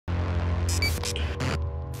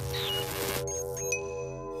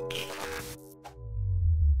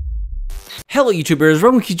Hello YouTubers,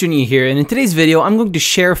 RogueMonkeyJr here, and in today's video I'm going to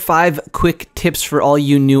share 5 quick tips for all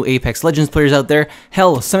you new Apex Legends players out there.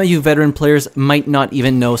 Hell, some of you veteran players might not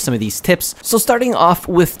even know some of these tips. So starting off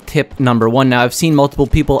with tip number 1. Now I've seen multiple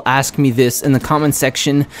people ask me this in the comment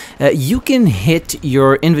section. You can hit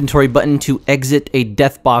your inventory button to exit a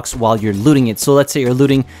death box while you're looting it. So let's say you're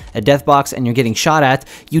looting a death box and you're getting shot at.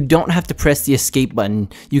 You don't have to press the escape button.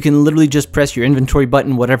 You can literally just press your inventory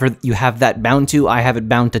button, whatever you have that bound to. I have it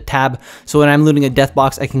bound to tab. So when I'm looting a death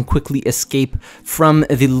box, I can quickly escape from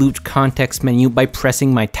the loot context menu by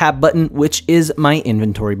pressing my tab button, which is my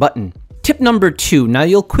inventory button. Tip number 2. Now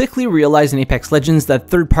you'll quickly realize in Apex Legends that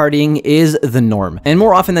third partying is the norm. And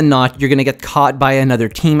more often than not, you're gonna get caught by another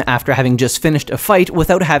team after having just finished a fight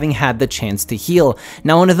without having had the chance to heal.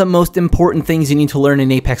 Now one of the most important things you need to learn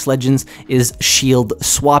in Apex Legends is shield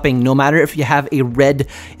swapping. No matter if you have a red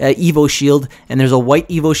Evo shield and there's a white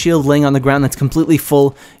Evo shield laying on the ground that's completely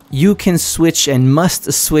full, you can switch and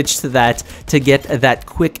must switch to that to get that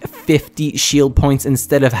quick 50 shield points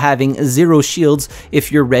instead of having 0 shields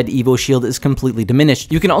if your red Evo shield is completely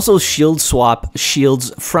diminished. You can also shield swap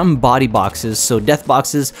shields from body boxes, so death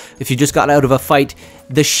boxes. If you just got out of a fight,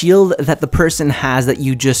 the shield that the person has that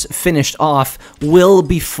you just finished off will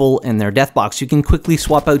be full in their death box. You can quickly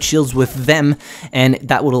swap out shields with them, and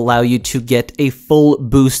that would allow you to get a full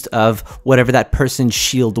boost of whatever that person's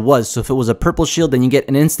shield was. So if it was a purple shield, then you get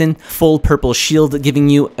an instant full purple shield, giving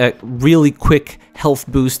you a really quick health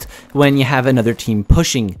boost when you have another team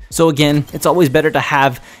pushing. So again, it's always better to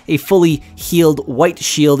have a fully healed white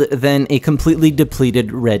shield than a completely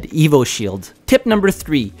depleted red Evo shield. Tip number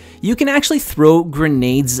 3, you can actually throw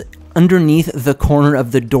grenades underneath the corner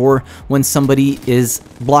of the door when somebody is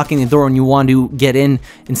blocking the door and you want to get in.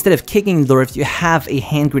 Instead of kicking the door, if you have a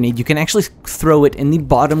hand grenade, you can actually throw it in the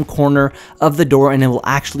bottom corner of the door and it will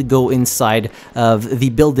actually go inside of the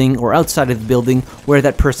building or outside of the building where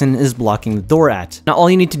that person is blocking the door at. Now all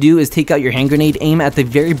you need to do is take out your hand grenade, aim at the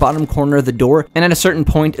very bottom corner of the door, and at a certain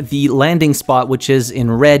point the landing spot, which is in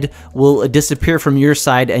red, will disappear from your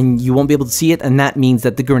side and you won't be able to see it, and that means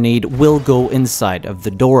that the grenade will go inside of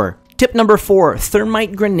the door. Tip number 4,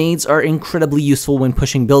 thermite grenades are incredibly useful when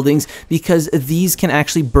pushing buildings because these can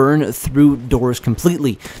actually burn through doors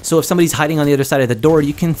completely. So if somebody's hiding on the other side of the door,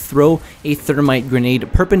 you can throw a thermite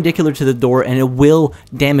grenade perpendicular to the door and it will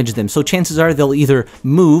damage them. So chances are they'll either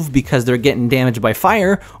move because they're getting damaged by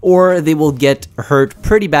fire, or they will get hurt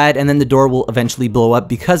pretty bad and then the door will eventually blow up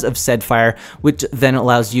because of said fire, which then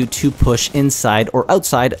allows you to push inside or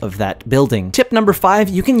outside of that building. Tip number 5,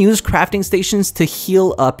 you can use crafting stations to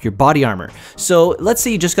heal up your body armor. So let's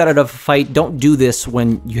say you just got out of a fight. Don't do this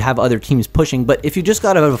when you have other teams pushing, but if you just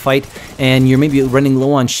got out of a fight and you're maybe running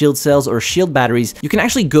low on shield cells or shield batteries, you can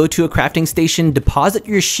actually go to a crafting station, deposit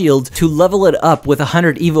your shield to level it up with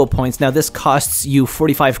 100 Evo points. Now this costs you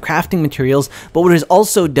 45 crafting materials, but what it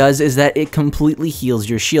also does is that it completely heals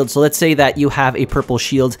your shield. So let's say that you have a purple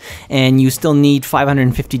shield and you still need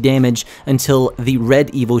 550 damage until the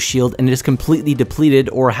red Evo shield and it is completely depleted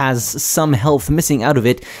or has some health missing out of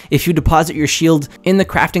it. If you deposit your shield in the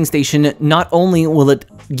crafting station, not only will it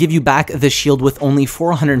give you back the shield with only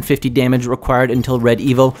 450 damage required until red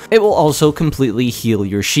Evo, it will also completely heal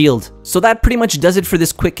your shield. So that pretty much does it for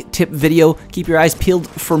this quick tip video. Keep your eyes peeled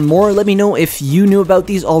for more. Let me know if you knew about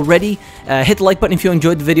these already. Hit the like button if you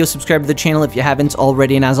enjoyed the video, subscribe to the channel if you haven't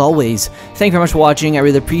already, and as always, thank you very much for watching. I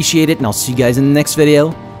really appreciate it, and I'll see you guys in the next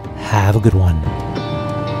video. Have a good one.